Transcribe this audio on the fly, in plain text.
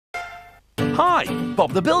Hi,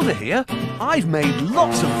 Bob the Builder here. I've made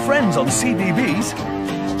lots of friends on CBeebies.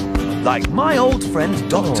 Like my old friend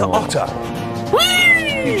Dr. Otter.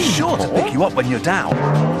 He's sure to pick you up when you're down.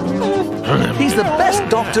 He's the best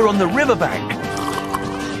doctor on the riverbank.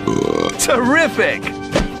 Terrific!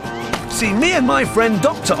 See me and my friend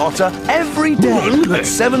Dr. Otter every day at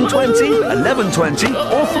 7:20, 11:20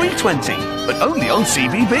 or 3:20, but only on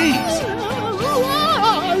CBeebies.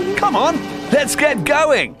 Come on, let's get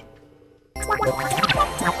going!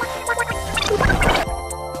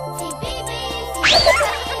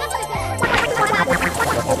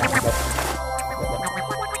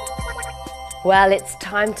 Well, it's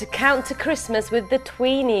time to count to Christmas with the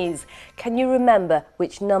tweenies. Can you remember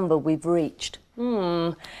which number we've reached?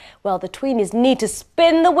 Well, the tweenies need to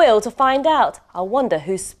spin the wheel to find out. I wonder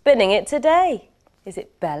who's spinning it today. Is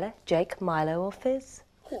it Bella, Jake, Milo or Fizz?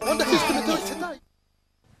 I wonder who's going to do it today.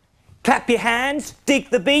 Clap your hands, dig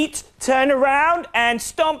the beat, turn around and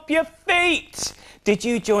stomp your feet. Did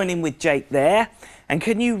you join in with Jake there? And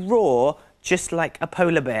can you roar just like a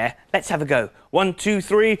polar bear? Let's have a go. 1, 2,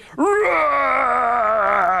 3, roar!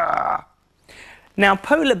 Now,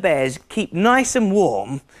 polar bears keep nice and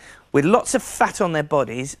warm with lots of fat on their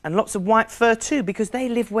bodies and lots of white fur too, because they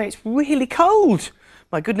live where it's really cold.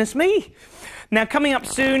 My goodness me. Now, coming up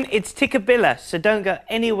soon, it's Tickabilla, so don't go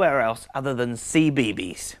anywhere else other than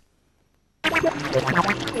CBeebies.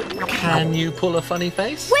 Can you pull a funny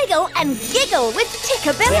face? Wiggle and giggle with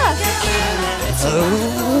Tickabilla.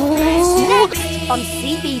 Next on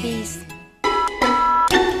CBeebies.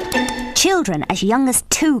 Children as young as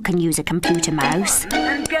 2 can use a computer mouse.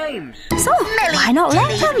 And games. So, why not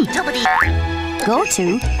let them? Go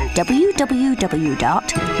to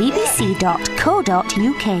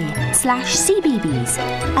www.bbc.co.uk/cbeebies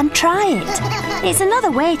and try it. It's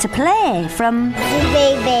another way to play from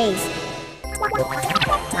CBeebies.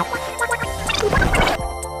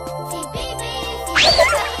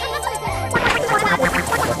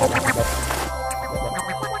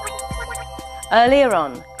 Earlier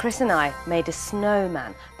on, Chris and I made a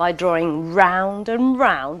snowman by drawing round and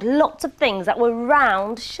round lots of things that were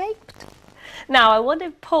round-shaped. Now, I wonder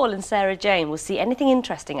if Paul and Sarah Jane will see anything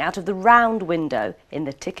interesting out of the round window in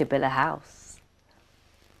the Tickabilla house.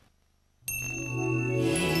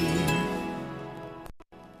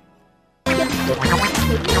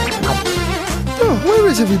 Oh, where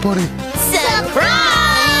is everybody?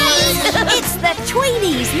 Surprise! It's the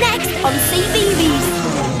tweenies next on CBeebies.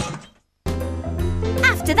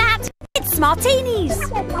 After that, it's Martinis.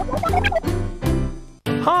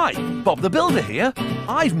 Hi, Bob the Builder here.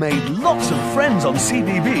 I've made lots of friends on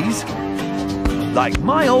CBeebies. Like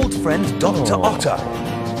my old friend Dr. Otter.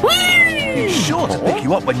 He's sure to pick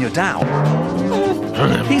you up when you're down.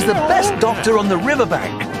 He's the best doctor on the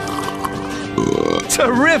riverbank.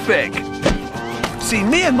 Terrific! See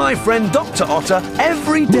me and my friend Dr. Otter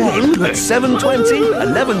every day at 7:20,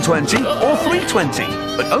 11:20 or 3:20,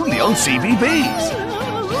 but only on CBeebies.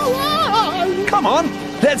 Come on,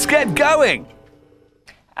 let's get going!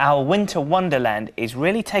 Our winter wonderland is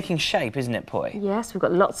really taking shape, isn't it, Poi? Yes, we've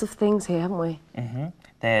got lots of things here, haven't we?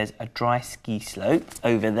 There's a dry ski slope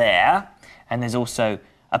over there, and there's also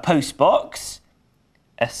a post box,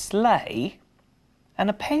 a sleigh, and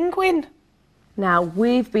a penguin. Now,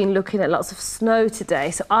 we've been looking at lots of snow today,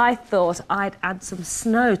 so I thought I'd add some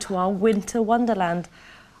snow to our winter wonderland.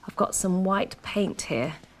 I've got some white paint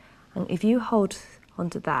here, and if you hold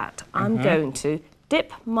onto that, I'm going to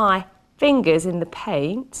dip my fingers in the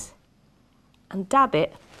paint and dab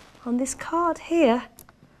it on this card here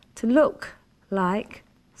to look like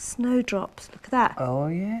snowdrops. Look at that. Oh,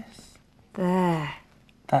 yes. There.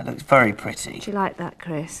 That looks very pretty. Do you like that,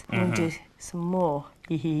 Chris? I'm going to do some more.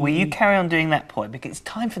 Will you carry on doing that, Poi? Because it's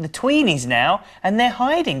time for the tweenies now, and they're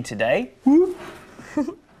hiding today.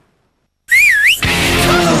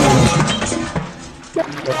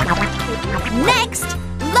 Next,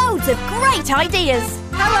 loads of great ideas.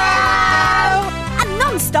 Hello! And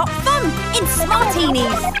non-stop fun in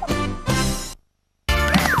Smartinis.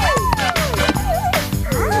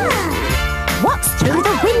 What's through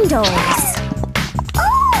the windows?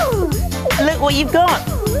 Look what you've got.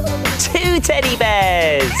 2 teddy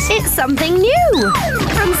bears. It's something new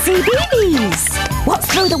from CBeebies. What's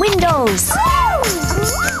through the windows?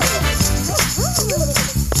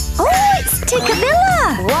 Oh, it's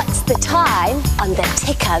Tickabilla. What's the time on the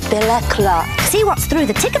Tickabilla clock? See what's through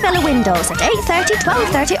the Tickabilla windows at 8:30,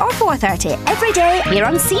 12:30 or 4:30 every day here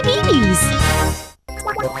on CBeebies.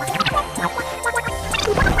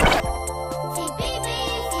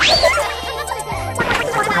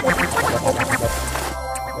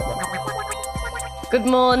 Good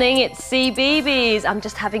morning, it's CBeebies. I'm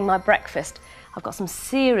just having my breakfast. I've got some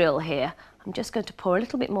cereal here. I'm just going to pour a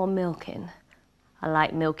little bit more milk in. I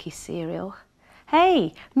like milky cereal.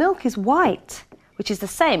 Hey, milk is white, which is the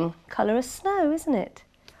same colour as snow, isn't it?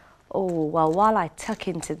 Oh, well, while I tuck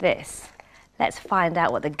into this, let's find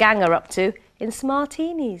out what the gang are up to in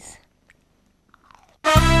Smartinis.